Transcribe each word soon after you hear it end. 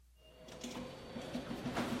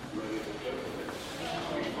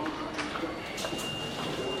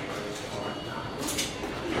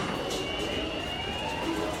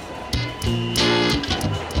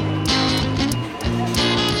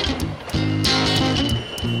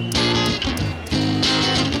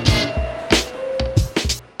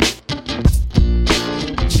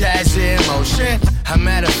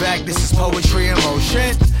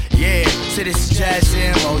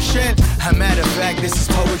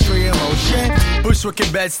poetry in motion. Bushwick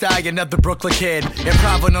and Bed-Stuy, another Brooklyn kid.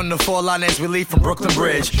 Improving on the 4 line as we leave from Brooklyn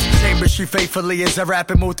Bridge. Chambers Street faithfully as I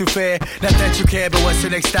rap and move through fear. Not that you care, but what's the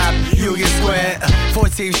next stop? Union Square.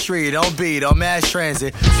 14th Street, on beat, on mass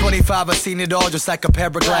transit. 25, I've seen it all just like a pair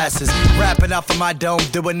of glasses. Rapping out for my dome,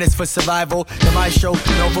 doing this for survival. The my show,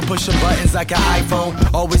 over pushing buttons like an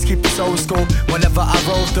iPhone. Always keep this old school whenever I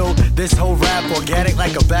roll through. This whole rap organic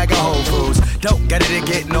like a bag of Whole Foods. Don't get it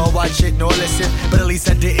again, nor watch it, nor listen. But at least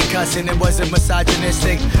I didn't cuss and it wasn't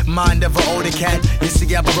misogynistic. Mind of an older cat. You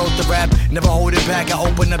see, I wrote the rap, never hold it back. I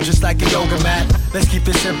open up just like a yoga mat. Let's keep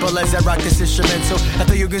it simple as I rock this instrumental. At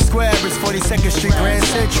the Union Square, it's 42nd Street, Grand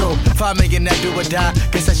Central. 5 million that do or die.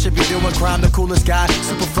 Guess I should be doing crime, the coolest guy.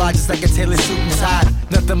 Super fly, just like a Taylor suit and tie.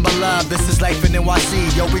 Nothing but love, this is life in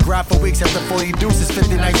NYC. Yo, we grind for weeks after 40 deuces,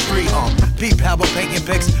 59th Street. Peep how we're painting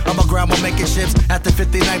pics. On my ground, we're making chips. After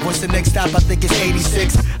 59th, what's the next stop? I think it's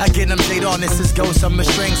 86. I get them jade on, this is Ghost Summer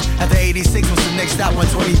Strings. After 86, what's the next stop?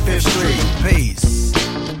 125th Street. Peace.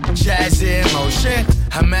 Jazz in motion.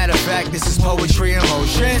 A matter of fact, this is poetry in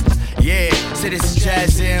motion. Yeah, so this is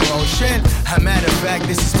jazz in motion. A matter of fact,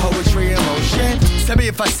 this is poetry in motion. Tell me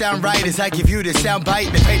if I sound right as I give you the sound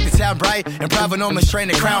bite. They paint the town bright and Provenoma strain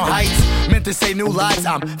to Crown Heights. Meant to say new lights,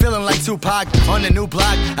 I'm feeling like Tupac on the new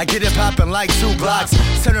block. I get it popping like 2 blocks.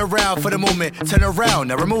 Turn around for the movement, turn around,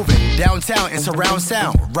 now we're moving. Downtown and surround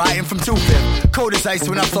sound, riding from 2-5. Cold as ice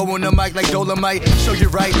when I flow on the mic like Dolomite. Show you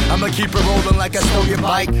right, I'ma keep it rolling like I stole your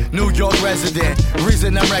bike. New York resident,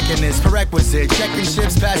 reason I'm wrecking this. Prerequisite, checking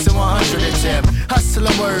ships, passing 110.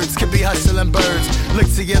 Hustling words, could be hustling birds. Look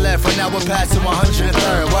to your left, right now we're passing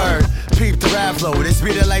 103rd word. Peep the rap flow, this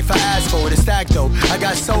be the life I asked for. The stack though, I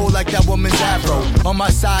got soul like that woman's afro. On my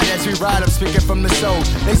side as we ride, I'm speaking from the soul.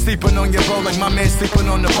 They sleeping on your boat like my man sleeping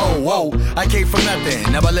on the pole. Whoa, I came from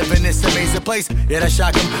nothing, now I live in this amazing place. Yeah, I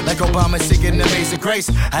shock him like Obama singing Amazing Grace.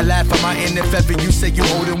 I laugh at my end if ever you say you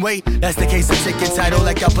holding weight. That's the case, I take your title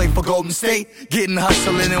like I play for Golden State. Getting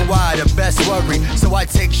hustling and why the best worry. So I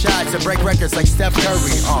take shots and break records like Steph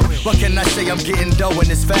Curry. What can I say? I'm getting dough and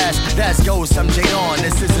it's fast. That's Ghost, I'm J-On.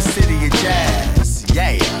 This is the city of jazz.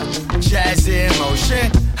 Yeah, jazz in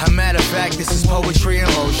motion. A matter of fact, this is poetry in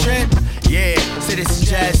motion. Yeah, so this is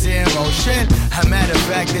jazz in motion. A matter of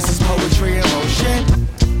fact, this is poetry in motion.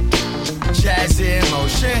 Jazz in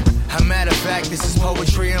motion. A matter of fact, this is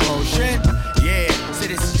poetry in motion. Yeah, so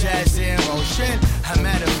this is jazz in